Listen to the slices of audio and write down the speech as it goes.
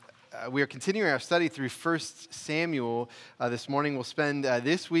we are continuing our study through 1 Samuel. This morning we'll spend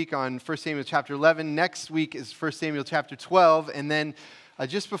this week on 1 Samuel chapter 11. Next week is 1 Samuel chapter 12. And then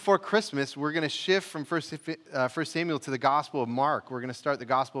just before Christmas, we're going to shift from 1 Samuel to the Gospel of Mark. We're going to start the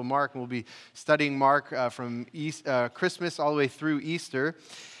Gospel of Mark, and we'll be studying Mark from Christmas all the way through Easter.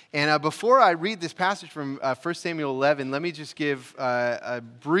 And before I read this passage from 1 Samuel 11, let me just give a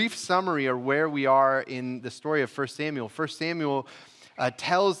brief summary of where we are in the story of 1 Samuel. 1 Samuel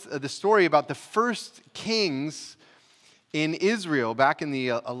tells the story about the first kings in Israel back in the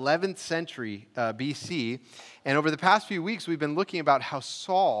 11th century BC. And over the past few weeks, we've been looking about how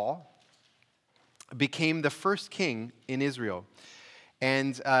Saul became the first king in Israel.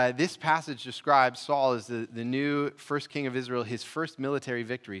 And this passage describes Saul as the new first king of Israel, his first military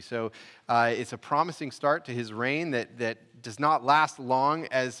victory. So it's a promising start to his reign that does not last long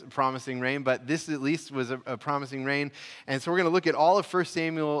as a promising reign, but this at least was a promising reign. And so we're going to look at all of 1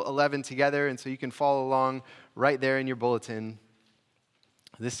 Samuel 11 together, and so you can follow along right there in your bulletin.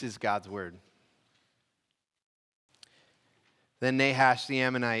 This is God's word. Then Nahash the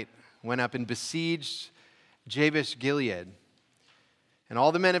Ammonite went up and besieged Jabesh Gilead. And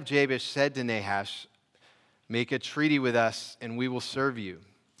all the men of Jabesh said to Nahash, "Make a treaty with us, and we will serve you."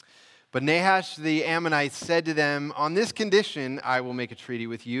 But Nahash the Ammonite said to them, "On this condition I will make a treaty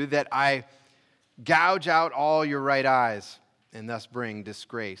with you, that I gouge out all your right eyes, and thus bring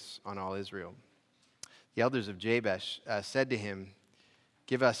disgrace on all Israel." The elders of Jabesh said to him,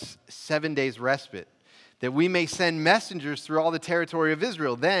 "Give us 7 days' respite, that we may send messengers through all the territory of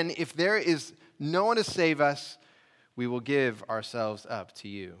Israel. Then, if there is no one to save us, we will give ourselves up to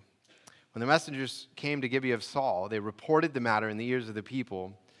you." When the messengers came to Gibeah of Saul, they reported the matter in the ears of the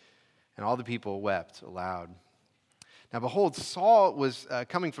people, and all the people wept aloud. Now behold, Saul was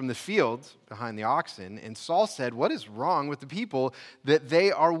coming from the field behind the oxen, and Saul said, "What is wrong with the people that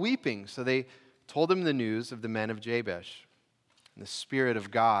they are weeping?" So they told him the news of the men of Jabesh. And the Spirit of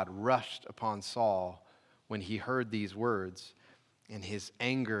God rushed upon Saul when he heard these words, and his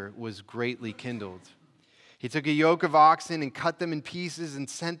anger was greatly kindled. He took a yoke of oxen and cut them in pieces and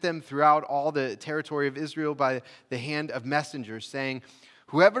sent them throughout all the territory of Israel by the hand of messengers, saying,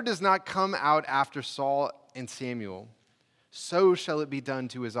 "Whoever does not come out after Saul and Samuel, so shall it be done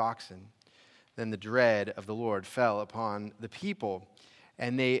to his oxen." Then the dread of the Lord fell upon the people,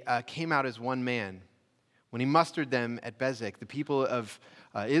 and they came out as one man. When he mustered them at Bezek, the people of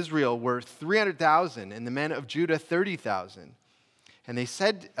Israel were 300,000, and the men of Judah 30,000. And they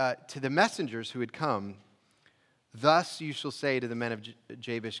said to the messengers who had come, "Thus you shall say to the men of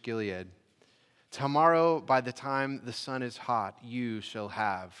Jabesh Gilead, tomorrow by the time the sun is hot, you shall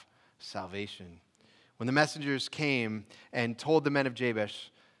have salvation." When the messengers came and told the men of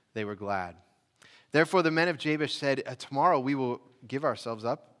Jabesh, they were glad. Therefore the men of Jabesh said, "Tomorrow we will give ourselves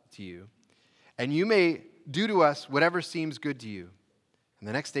up to you, and you may do to us whatever seems good to you." And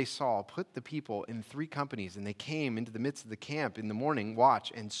the next day Saul put the people in 3 companies, and they came into the midst of the camp in the morning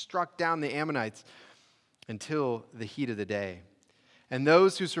watch and struck down the Ammonites until the heat of the day. And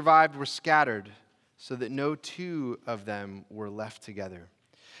those who survived were scattered, so that no 2 of them were left together.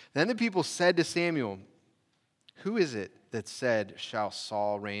 Then the people said to Samuel, "Who is it that said, 'Shall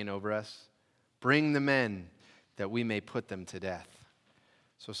Saul reign over us?' Bring the men, that we may put them to death."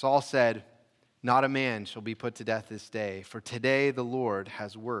 So Saul said, "Not a man shall be put to death this day, for today the Lord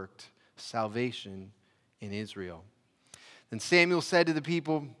has worked salvation in Israel." Then Samuel said to the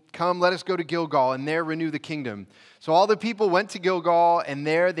people, "Come, let us go to Gilgal, and there renew the kingdom." So all the people went to Gilgal, and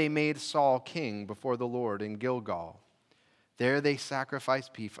there they made Saul king before the Lord in Gilgal. There they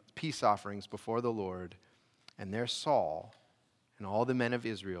sacrificed peace offerings before the Lord, and there Saul and all the men of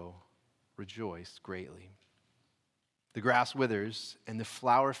Israel rejoiced greatly. The grass withers and the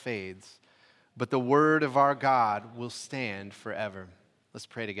flower fades, but the word of our God will stand forever. Let's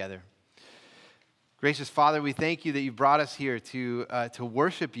pray together. Gracious Father, we thank you that you brought us here to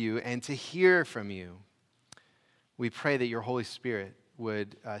worship you and to hear from you. We pray that your Holy Spirit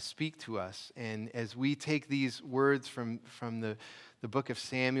would speak to us. And as we take these words from the book of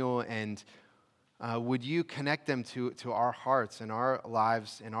Samuel, and would you connect them to our hearts and our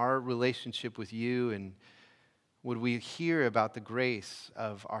lives and our relationship with you, and would we hear about the grace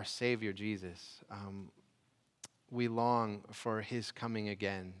of our Savior Jesus? We long for his coming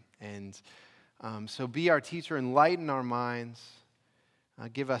again. And so be our teacher, enlighten our minds,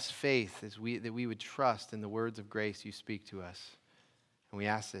 give us faith that we would trust in the words of grace you speak to us. And we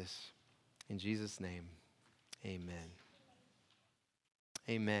ask this in Jesus' name, amen.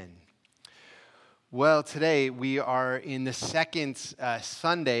 Amen. Well, today we are in the second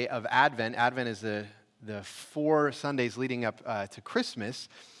Sunday of Advent. Advent is the 4 Sundays leading up to Christmas.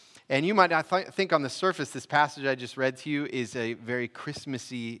 And you might not think on the surface this passage I just read to you is a very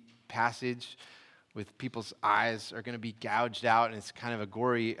Christmassy passage with people's eyes are going to be gouged out, and it's kind of a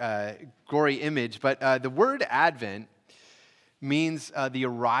gory image. But the word Advent means the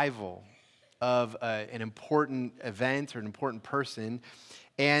arrival of an important event or an important person.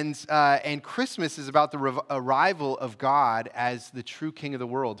 And Christmas is about the arrival of God as the true King of the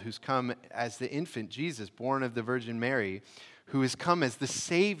world, who's come as the infant Jesus, born of the Virgin Mary, who has come as the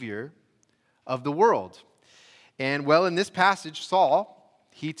Savior of the world. And well, in this passage, Saul,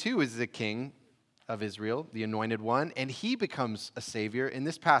 he too is the king of Israel, the anointed one, and he becomes a Savior in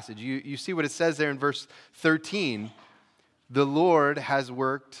this passage. You see what it says there in verse 13. The Lord has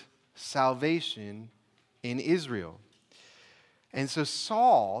worked salvation in Israel. And so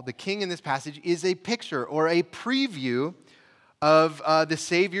Saul, the king in this passage, is a picture or a preview of the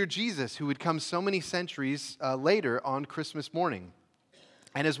Savior Jesus, who would come so many centuries later on Christmas morning.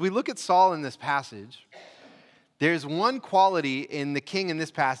 And as we look at Saul in this passage, there's one quality in the king in this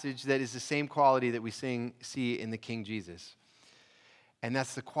passage that is the same quality that we see in the King Jesus. And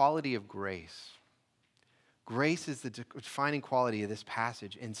that's the quality of grace. Grace is the defining quality of this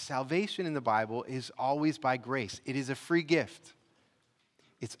passage. And salvation in the Bible is always by grace. It is a free gift.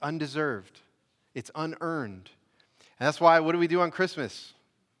 It's undeserved. It's unearned. And that's why, what do we do on Christmas?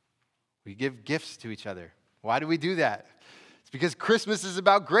 We give gifts to each other. Why do we do that? It's because Christmas is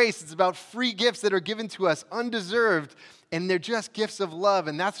about grace. It's about free gifts that are given to us, undeserved, and they're just gifts of love.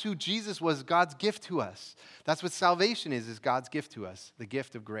 And that's who Jesus was, God's gift to us. That's what salvation is God's gift to us, the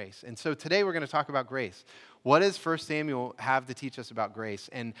gift of grace. And so today we're going to talk about grace. What does 1 Samuel have to teach us about grace?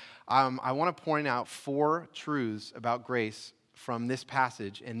 And I want to point out 4 truths about grace from this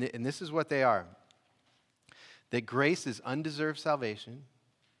passage, and this is what they are. That grace is undeserved salvation.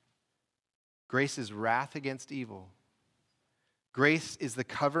 Grace is wrath against evil. Grace is the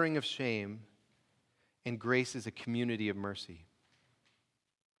covering of shame. And grace is a community of mercy.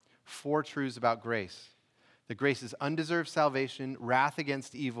 4 truths about grace. That grace is undeserved salvation, wrath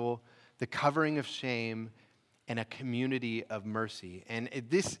against evil, the covering of shame, and a community of mercy. And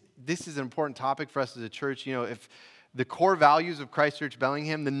this is an important topic for us as a church. You know, if the core values of Christ Church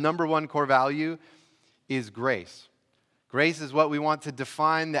Bellingham, the number one core value is grace. Grace is what we want to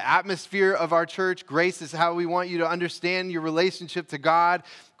define the atmosphere of our church. Grace is how we want you to understand your relationship to God.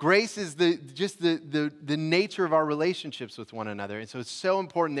 Grace is the nature of our relationships with one another. And so it's so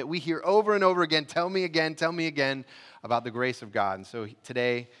important that we hear over and over again, tell me again about the grace of God. And so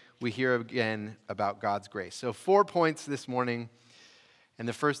today we hear again about God's grace. So 4 points this morning. And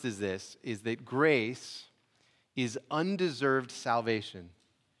the first is this, is that grace is undeserved salvation.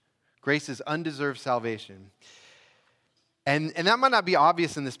 Grace is undeserved salvation. And that might not be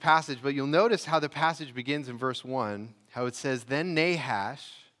obvious in this passage, but you'll notice how the passage begins in verse 1, how it says, Then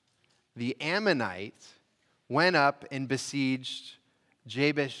Nahash, the Ammonite, went up and besieged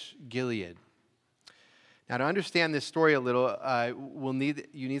Jabesh Gilead. Now, to understand this story a little,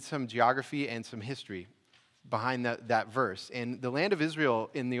 you need some geography and some history behind that verse. And the land of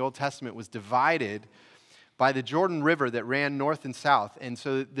Israel in the Old Testament was divided by the Jordan River that ran north and south. And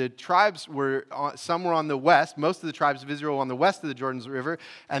so the tribes some were on the west. Most of the tribes of Israel were on the west of the Jordan River.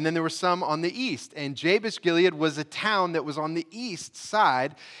 And then there were some on the east. And Jabesh Gilead was a town that was on the east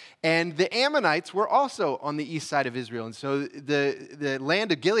side. And the Ammonites were also on the east side of Israel. And so the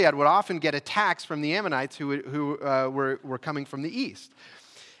land of Gilead would often get attacks from the Ammonites who were coming from the east.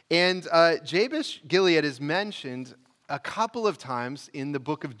 And Jabesh Gilead is mentioned a couple of times in the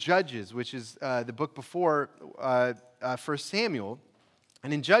book of Judges, which is the book before 1 Samuel.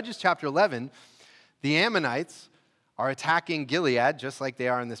 And in Judges chapter 11, the Ammonites are attacking Gilead, just like they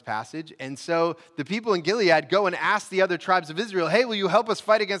are in this passage. And so the people in Gilead go and ask the other tribes of Israel, hey, will you help us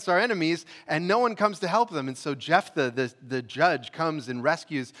fight against our enemies? And no one comes to help them. And so Jephthah, the judge, comes and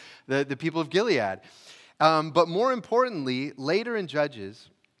rescues the people of Gilead. But more importantly, later in Judges,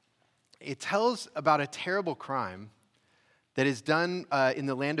 it tells about a terrible crime that is done in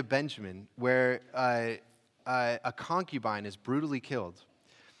the land of Benjamin, where a concubine is brutally killed.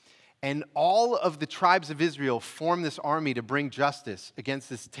 And all of the tribes of Israel form this army to bring justice against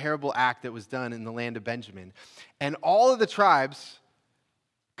this terrible act that was done in the land of Benjamin. And all of the tribes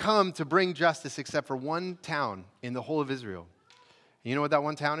come to bring justice except for one town in the whole of Israel. You know what that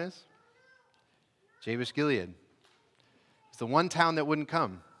one town is? Jabesh Gilead. It's the one town that wouldn't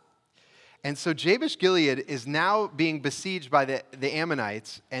come. And so Jabesh Gilead is now being besieged by the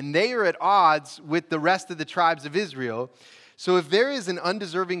Ammonites, and they are at odds with the rest of the tribes of Israel. So if there is an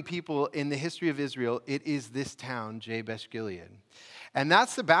undeserving people in the history of Israel, it is this town, Jabesh Gilead. And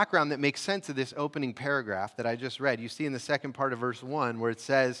that's the background that makes sense of this opening paragraph that I just read. You see in the second part of verse 1 where it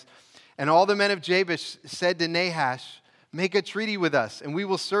says, And all the men of Jabesh said to Nahash, make a treaty with us, and we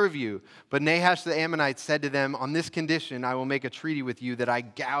will serve you. But Nahash the Ammonite said to them, on this condition I will make a treaty with you, that I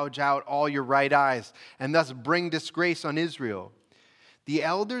gouge out all your right eyes, and thus bring disgrace on Israel. The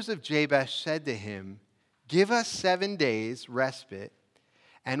elders of Jabesh said to him, give us 7 days respite,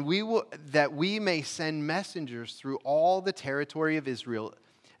 and that we may send messengers through all the territory of Israel.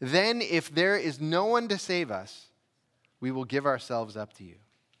 Then if there is no one to save us, we will give ourselves up to you.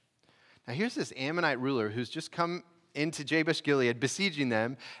 Now here's this Ammonite ruler who's just come into Jabesh Gilead, besieging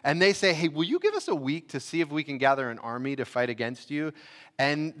them, and they say, hey, will you give us a week to see if we can gather an army to fight against you?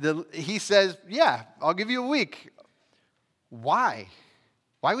 And he says, yeah, I'll give you a week. Why?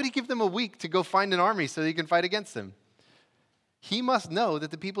 Why would he give them a week to go find an army so he can fight against them? He must know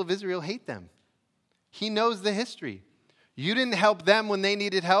that the people of Israel hate them. He knows the history. You didn't help them when they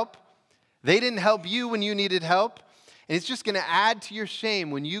needed help. They didn't help you when you needed help. And it's just going to add to your shame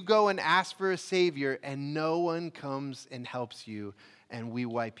when you go and ask for a Savior and no one comes and helps you and we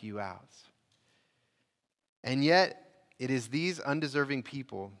wipe you out. And yet, it is these undeserving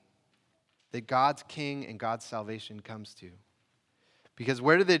people that God's king and God's salvation comes to. Because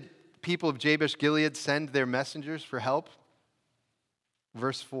where do the people of Jabesh Gilead send their messengers for help?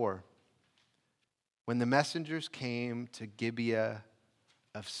 Verse 4. When the messengers came to Gibeah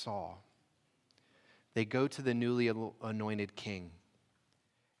of Saul, they go to the newly anointed king,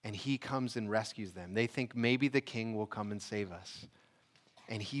 and he comes and rescues them. They think maybe the king will come and save us.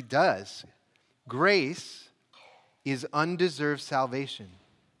 And he does. Grace is undeserved salvation.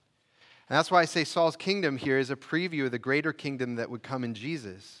 And that's why I say Saul's kingdom here is a preview of the greater kingdom that would come in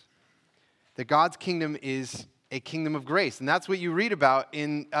Jesus. That God's kingdom is a kingdom of grace. And that's what you read about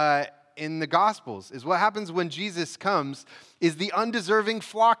in the Gospels, is what happens when Jesus comes is the undeserving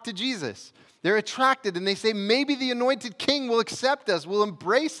flock to Jesus. They're attracted and they say, maybe the anointed king will accept us, will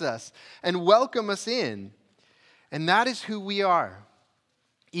embrace us, and welcome us in. And that is who we are.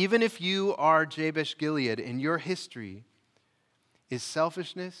 Even if you are Jabesh Gilead and your history is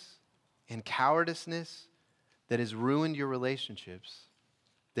selfishness and cowardice that has ruined your relationships,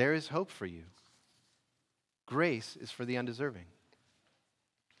 there is hope for you. Grace is for the undeserving.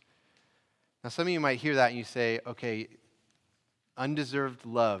 Now, some of you might hear that and you say, okay, undeserved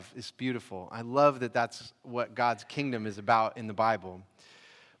love is beautiful. I love that that's what God's kingdom is about in the Bible.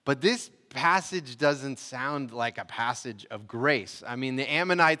 But this passage doesn't sound like a passage of grace. I mean, the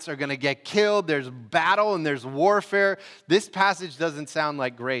Ammonites are going to get killed. There's battle and there's warfare. This passage doesn't sound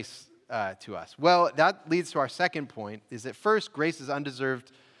like grace to us. Well, that leads to our second point, is that first, grace is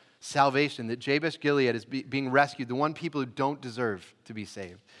undeserved salvation, that Jabesh Gilead is being rescued, the one people who don't deserve to be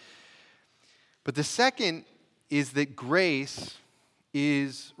saved. But the second is that grace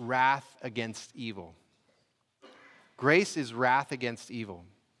is wrath against evil. Grace is wrath against evil.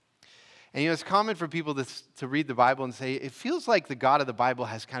 And it's common for people to read the Bible and say, it feels like the God of the Bible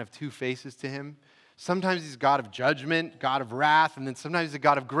has kind of two faces to him. Sometimes he's God of judgment, God of wrath, and then sometimes he's a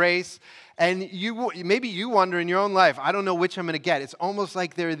God of grace. And maybe you wonder in your own life, I don't know which I'm going to get. It's almost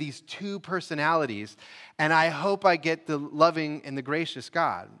like there are these two personalities, and I hope I get the loving and the gracious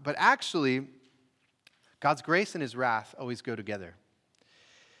God. But actually, God's grace and his wrath always go together.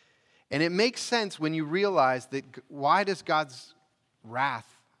 And it makes sense when you realize that why does God's wrath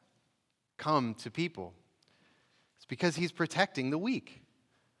come to people? It's because he's protecting the weak.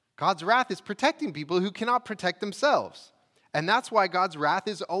 God's wrath is protecting people who cannot protect themselves. And that's why God's wrath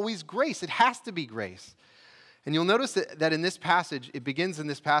is always grace. It has to be grace. And you'll notice that in this passage, it begins in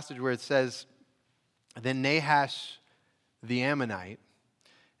this passage where it says, then Nahash the Ammonite,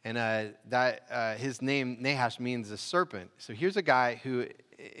 and his name, Nahash, means a serpent. So here's a guy who,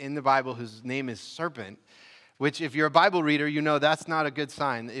 in the Bible, whose name is Serpent, which if you're a Bible reader, you know that's not a good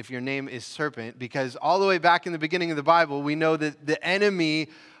sign if your name is Serpent, because all the way back in the beginning of the Bible, we know that the enemy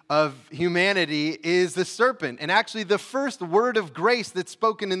of humanity is the serpent. And actually, the first word of grace that's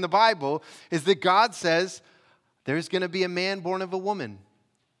spoken in the Bible is that God says, there's going to be a man born of a woman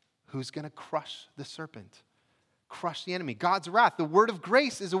who's going to crush the serpent, crush the enemy. God's wrath. The word of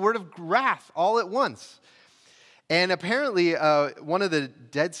grace is a word of wrath all at once. And apparently, one of the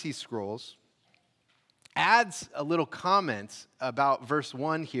Dead Sea Scrolls adds a little comment about verse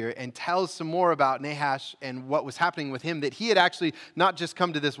 1 here and tells some more about Nahash and what was happening with him, that he had actually not just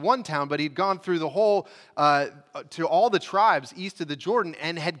come to this one town, but he'd gone through the whole, to all the tribes east of the Jordan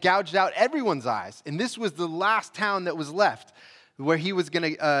and had gouged out everyone's eyes. And this was the last town that was left where he was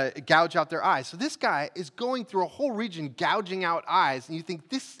going to gouge out their eyes. So this guy is going through a whole region gouging out eyes, and you think,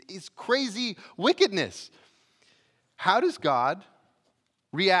 this is crazy wickedness. How does God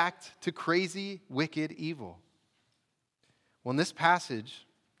react to crazy, wicked evil? Well, in this passage,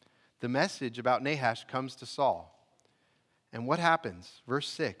 the message about Nahash comes to Saul. And what happens? Verse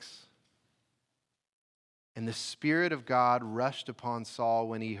 6. And the Spirit of God rushed upon Saul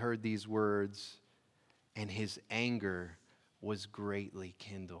when he heard these words, and his anger was greatly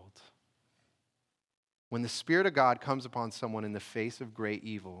kindled. When the Spirit of God comes upon someone in the face of great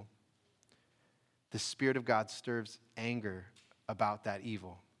evil, the Spirit of God stirs anger about that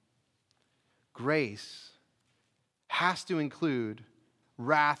evil. Grace has to include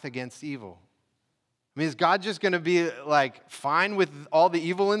wrath against evil. I mean, is God just going to be like fine with all the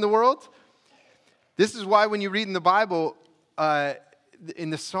evil in the world? This is why when you read in the Bible,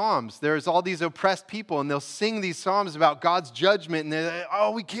 in the Psalms, there's all these oppressed people, and they'll sing these psalms about God's judgment, and they're like,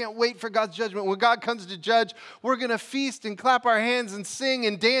 oh, we can't wait for God's judgment. When God comes to judge, we're going to feast and clap our hands and sing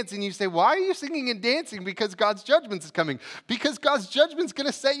and dance. And you say, why are you singing and dancing? Because God's judgment is coming. Because God's judgment is going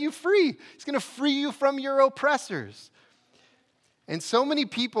to set you free. He's going to free you from your oppressors. And so many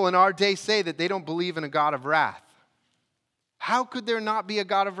people in our day say that they don't believe in a God of wrath. How could there not be a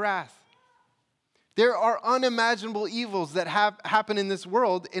God of wrath? There are unimaginable evils that happen in this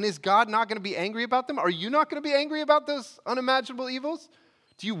world, and is God not going to be angry about them? Are you not going to be angry about those unimaginable evils?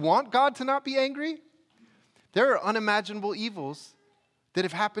 Do you want God to not be angry? There are unimaginable evils that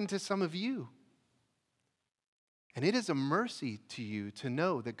have happened to some of you. And it is a mercy to you to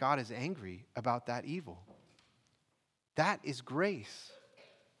know that God is angry about that evil. That is grace.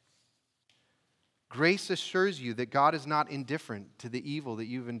 Grace assures you that God is not indifferent to the evil that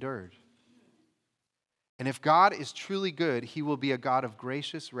you've endured. And if God is truly good, he will be a God of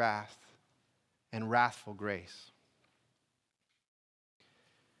gracious wrath and wrathful grace.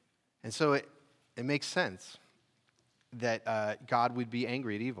 And so it makes sense that God would be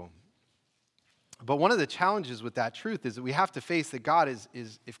angry at evil. But one of the challenges with that truth is that we have to face that God is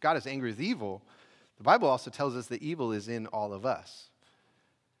if God is angry with evil, the Bible also tells us that evil is in all of us.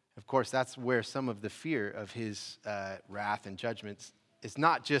 Of course, that's where some of the fear of his wrath and judgments is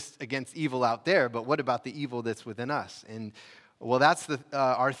not just against evil out there, but what about the evil that's within us? And well, that's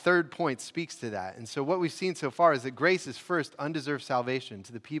our third point speaks to that. And so what we've seen so far is that grace is first undeserved salvation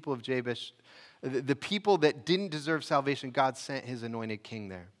to the people of Jabesh. The people that didn't deserve salvation, God sent his anointed king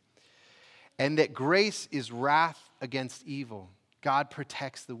there. And that grace is wrath against evil. God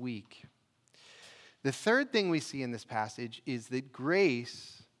protects the weak. The third thing we see in this passage is that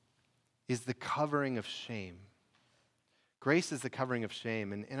grace is the covering of shame. Grace is the covering of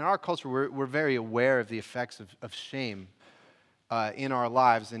shame. And in our culture, we're very aware of the effects of shame in our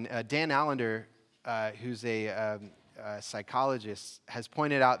lives. And Dan Allender, who's a psychologist, has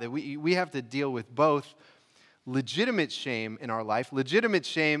pointed out that we have to deal with both legitimate shame in our life. Legitimate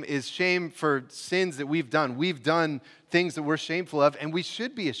shame is shame for sins that we've done. We've done things that we're shameful of, and we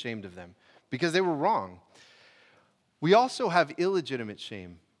should be ashamed of them because they were wrong. We also have illegitimate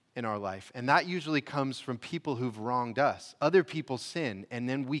shame in our life, and that usually comes from people who've wronged us. Other people sin, and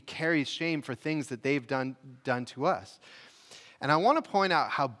then we carry shame for things that they've done to us. And I want to point out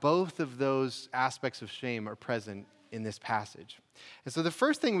how both of those aspects of shame are present in this passage. And so the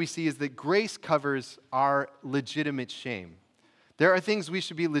first thing we see is that grace covers our legitimate shame. There are things we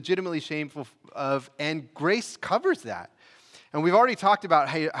should be legitimately shameful of, and grace covers that. And we've already talked about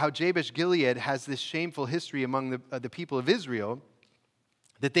how Jabesh Gilead has this shameful history among the people of Israel,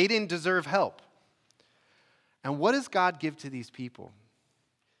 that they didn't deserve help. And what does God give to these people?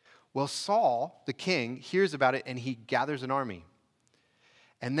 Well, Saul, the king, hears about it and he gathers an army.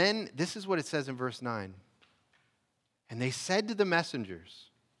 And then this is what it says in verse 9. And they said to the messengers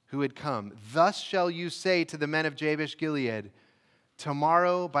who had come, "Thus shall you say to the men of Jabesh Gilead,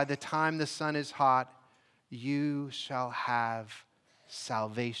 tomorrow by the time the sun is hot, you shall have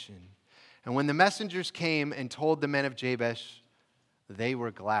salvation." And when the messengers came and told the men of Jabesh, they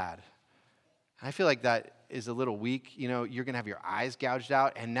were glad. I feel like that is a little weak. You know, you're going to have your eyes gouged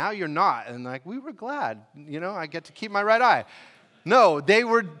out, and now you're not. And like, we were glad. You know, I get to keep my right eye. No, they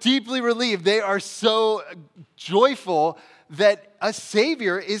were deeply relieved. They are so joyful that a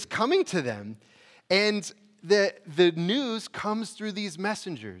Savior is coming to them. And the news comes through these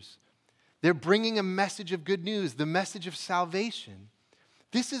messengers. They're bringing a message of good news, the message of salvation.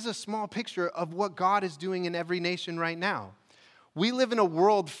 This is a small picture of what God is doing in every nation right now. We live in a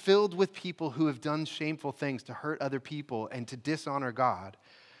world filled with people who have done shameful things to hurt other people and to dishonor God.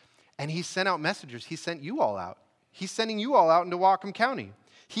 And he sent out messengers. He sent you all out. He's sending you all out into Whatcom County.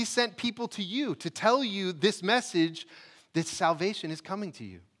 He sent people to you to tell you this message that salvation is coming to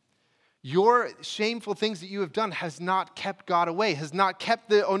you. Your shameful things that you have done has not kept God away, has not kept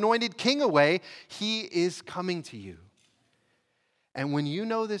the anointed king away. He is coming to you. And when you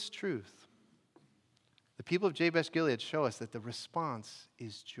know this truth, the people of Jabesh Gilead show us that the response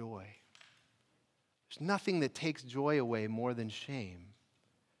is joy. There's nothing that takes joy away more than shame.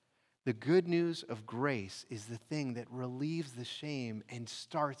 The good news of grace is the thing that relieves the shame and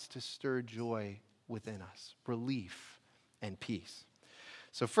starts to stir joy within us, relief and peace.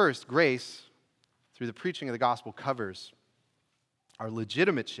 So first, grace, through the preaching of the gospel, covers our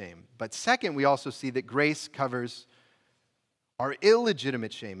legitimate shame. But second, we also see that grace covers our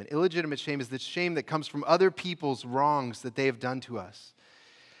illegitimate shame. And illegitimate shame is the shame that comes from other people's wrongs that they have done to us.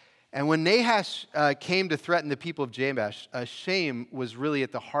 And when Nahash came to threaten the people of Jabesh, shame was really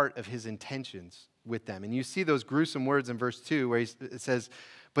at the heart of his intentions with them. And you see those gruesome words in verse 2 where it says,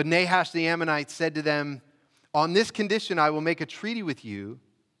 "But Nahash the Ammonite said to them, 'On this condition I will make a treaty with you,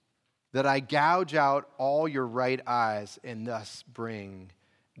 that I gouge out all your right eyes and thus bring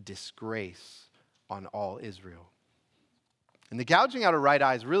disgrace on all Israel.'" And the gouging out of right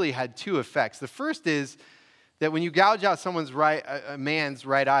eyes really had two effects. The first is that when you gouge out someone's a man's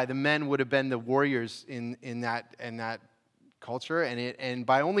right eye, the men would have been the warriors in that culture, and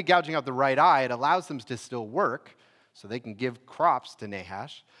by only gouging out the right eye, it allows them to still work, so they can give crops to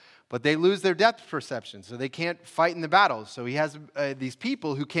Nahash, but they lose their depth perception, so they can't fight in the battles. So he has these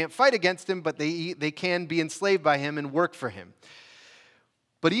people who can't fight against him, but they can be enslaved by him and work for him.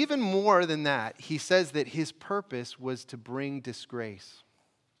 But even more than that, he says that his purpose was to bring disgrace.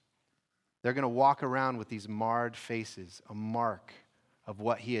 They're going to walk around with these marred faces, a mark of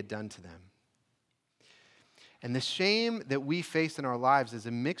what he had done to them. And the shame that we face in our lives is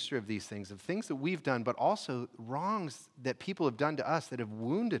a mixture of these things, of things that we've done, but also wrongs that people have done to us that have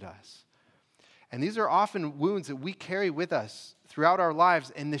wounded us. And these are often wounds that we carry with us throughout our lives.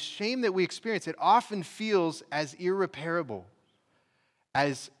 And the shame that we experience, it often feels as irreparable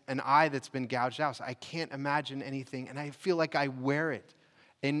as an eye that's been gouged out. So I can't imagine anything, and I feel like I wear it.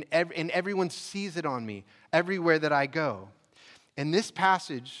 And everyone sees it on me everywhere that I go. In this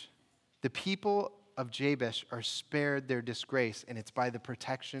passage, the people of Jabesh are spared their disgrace, and it's by the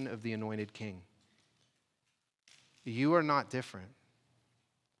protection of the anointed king. You are not different.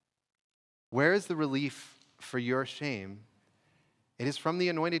 Where is the relief for your shame? It is from the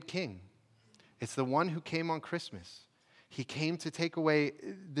anointed king. It's the one who came on Christmas. He came to take away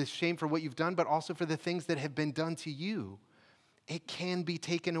the shame for what you've done, but also for the things that have been done to you. It can be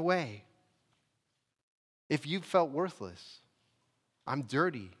taken away. If you felt worthless, I'm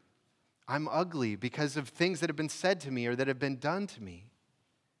dirty, I'm ugly because of things that have been said to me or that have been done to me,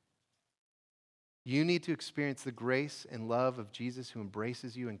 you need to experience the grace and love of Jesus who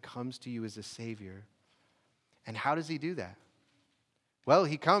embraces you and comes to you as a Savior. And how does he do that? Well,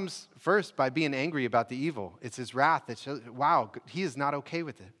 he comes first by being angry about the evil. It's his wrath that shows, wow, he is not okay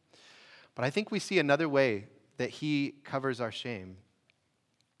with it. But I think we see another way that he covers our shame.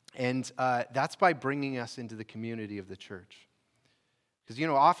 And that's by bringing us into the community of the church. Because,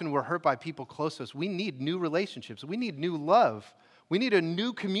 often we're hurt by people close to us. We need new relationships. We need new love. We need a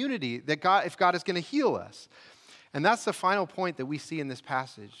new community that if God is going to heal us. And that's the final point that we see in this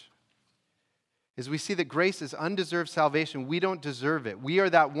passage. Is we see that grace is undeserved salvation. We don't deserve it. We are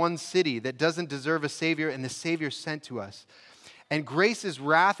that one city that doesn't deserve a Savior, and the Savior sent to us. And grace is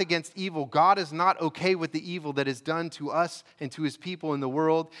wrath against evil. God is not okay with the evil that is done to us and to his people in the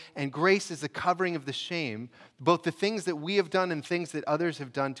world. And grace is the covering of the shame, both the things that we have done and things that others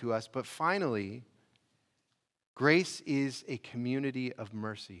have done to us. But finally, grace is a community of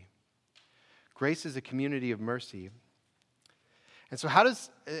mercy. Grace is a community of mercy. And so how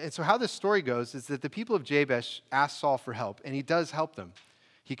this story goes is that the people of Jabesh ask Saul for help, and he does help them.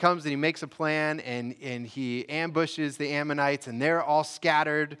 He comes and he makes a plan, and he ambushes the Ammonites, and they're all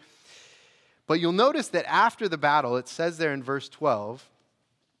scattered. But you'll notice that after the battle, it says there in verse 12,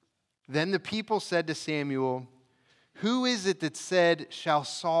 then the people said to Samuel, "Who is it that said, 'Shall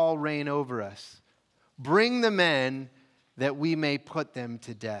Saul reign over us?' Bring the men that we may put them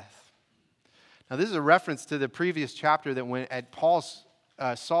to death." Now, this is a reference to the previous chapter that went at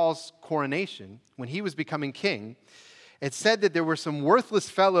Saul's coronation, when he was becoming king. It said that there were some worthless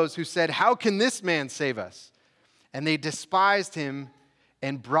fellows who said, "How can this man save us?" And they despised him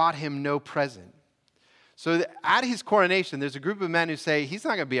and brought him no present. So at his coronation, there's a group of men who say, "He's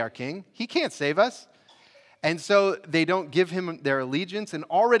not going to be our king. He can't save us." And so they don't give him their allegiance. And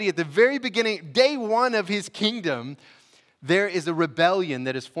already at the very beginning, day one of his kingdom, there is a rebellion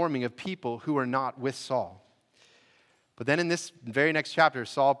that is forming of people who are not with Saul. But then in this very next chapter,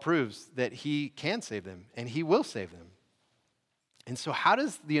 Saul proves that he can save them, and he will save them. And so how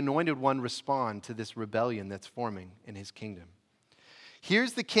does the Anointed One respond to this rebellion that's forming in his kingdom?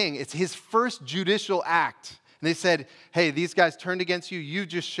 Here's the king. It's his first judicial act And they said, hey, these guys turned against you. You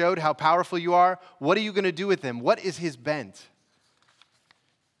just showed how powerful you are. What are you going to do with him? What is his bent?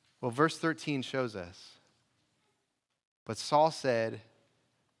 Well, verse 13 shows us. But Saul said,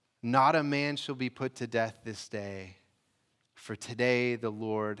 not a man shall be put to death this day, for today the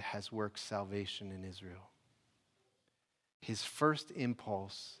Lord has worked salvation in Israel. His first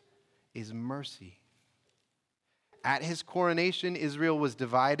impulse is mercy. At his coronation, Israel was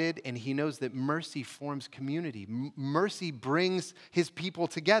divided, and he knows that mercy forms community. Mercy brings his people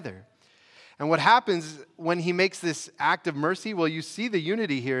together. And what happens when he makes this act of mercy? Well, you see the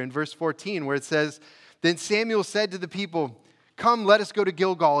unity here in verse 14, where it says, then Samuel said to the people, come, let us go to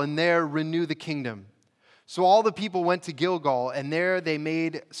Gilgal, and there renew the kingdom. So all the people went to Gilgal, and there they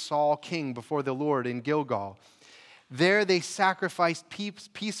made Saul king before the Lord in Gilgal. There they sacrificed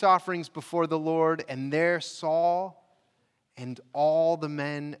peace offerings before the Lord, and there Saul and all the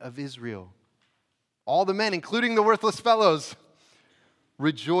men of Israel, all the men, including the worthless fellows,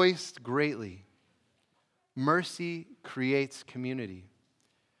 rejoiced greatly. Mercy creates community,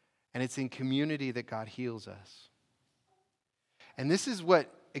 and it's in community that God heals us. And this is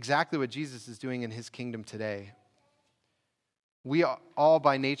exactly what Jesus is doing in his kingdom today. We all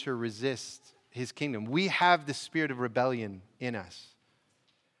by nature resist his kingdom. We have the spirit of rebellion in us.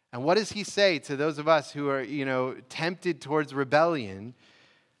 And what does he say to those of us who are, tempted towards rebellion?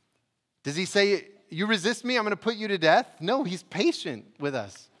 Does he say, you resist me, I'm going to put you to death? No, he's patient with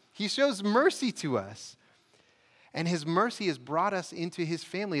us. He shows mercy to us. And his mercy has brought us into his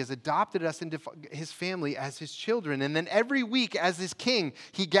family, has adopted us into his family as his children. And then every week as his king,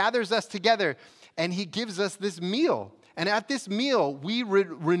 he gathers us together and he gives us this meal. And at this meal, we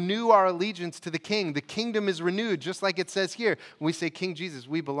renew our allegiance to the king. The kingdom is renewed, just like it says here. When we say, King Jesus,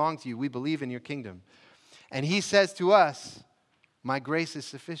 we belong to you. We believe in your kingdom. And he says to us, my grace is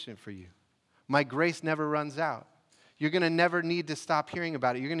sufficient for you. My grace never runs out. You're going to never need to stop hearing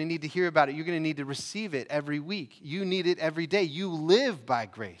about it. You're going to need to hear about it. You're going to need to receive it every week. You need it every day. You live by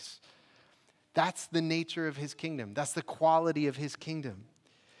grace. That's the nature of his kingdom. That's the quality of his kingdom.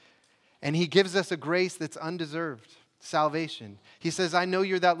 And he gives us a grace that's undeserved. Salvation. He says, I know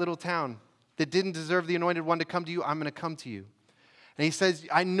you're that little town that didn't deserve the anointed one to come to you. I'm going to come to you. And he says,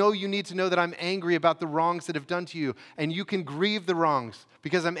 I know you need to know that I'm angry about the wrongs that have done to you. And you can grieve the wrongs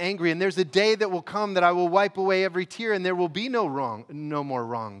because I'm angry. And there's a day that will come that I will wipe away every tear and there will be no more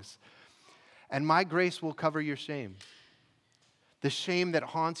wrongs. And my grace will cover your shame. The shame that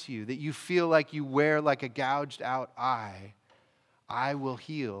haunts you, that you feel like you wear like a gouged out eye, I will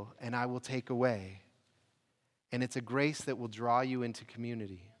heal and I will take away. And it's a grace that will draw you into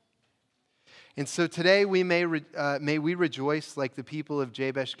community. And so today may we rejoice like the people of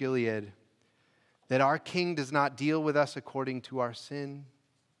Jabesh Gilead, that our King does not deal with us according to our sin,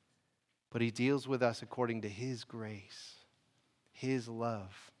 but he deals with us according to his grace, his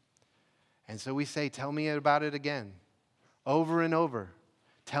love. And so we say, tell me about it again, over and over.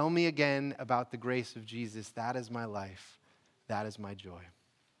 Tell me again about the grace of Jesus. That is my life. That is my joy.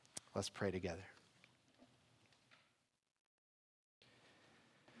 Let's pray together.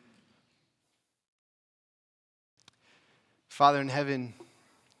 Father in heaven,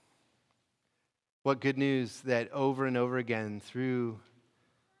 what good news that over and over again through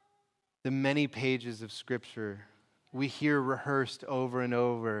the many pages of Scripture, we hear rehearsed over and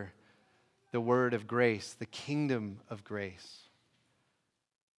over the word of grace, the kingdom of grace.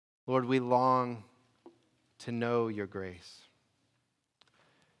 Lord, we long to know your grace.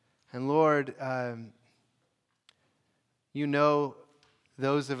 And Lord, you know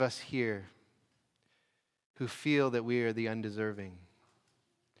those of us here who feel that we are the undeserving,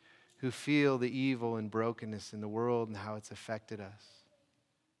 who feel the evil and brokenness in the world and how it's affected us,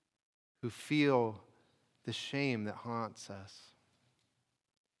 who feel the shame that haunts us.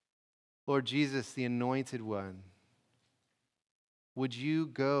 Lord Jesus, the Anointed One, would you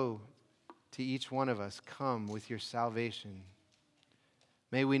go to each one of us, come with your salvation.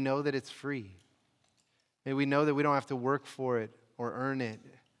 May we know that it's free. May we know that we don't have to work for it or earn it,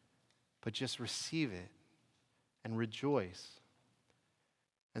 but just receive it and rejoice.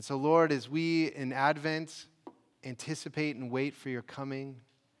 And so, Lord, as we in Advent anticipate and wait for your coming,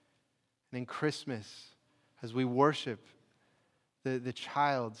 and in Christmas, as we worship the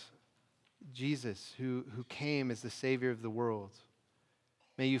child, Jesus, who came as the Savior of the world,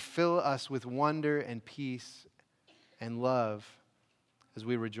 may you fill us with wonder and peace and love as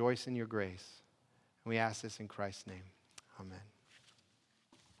we rejoice in your grace. And we ask this in Christ's name. Amen.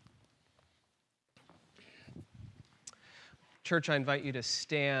 Church, I invite you to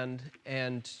stand, and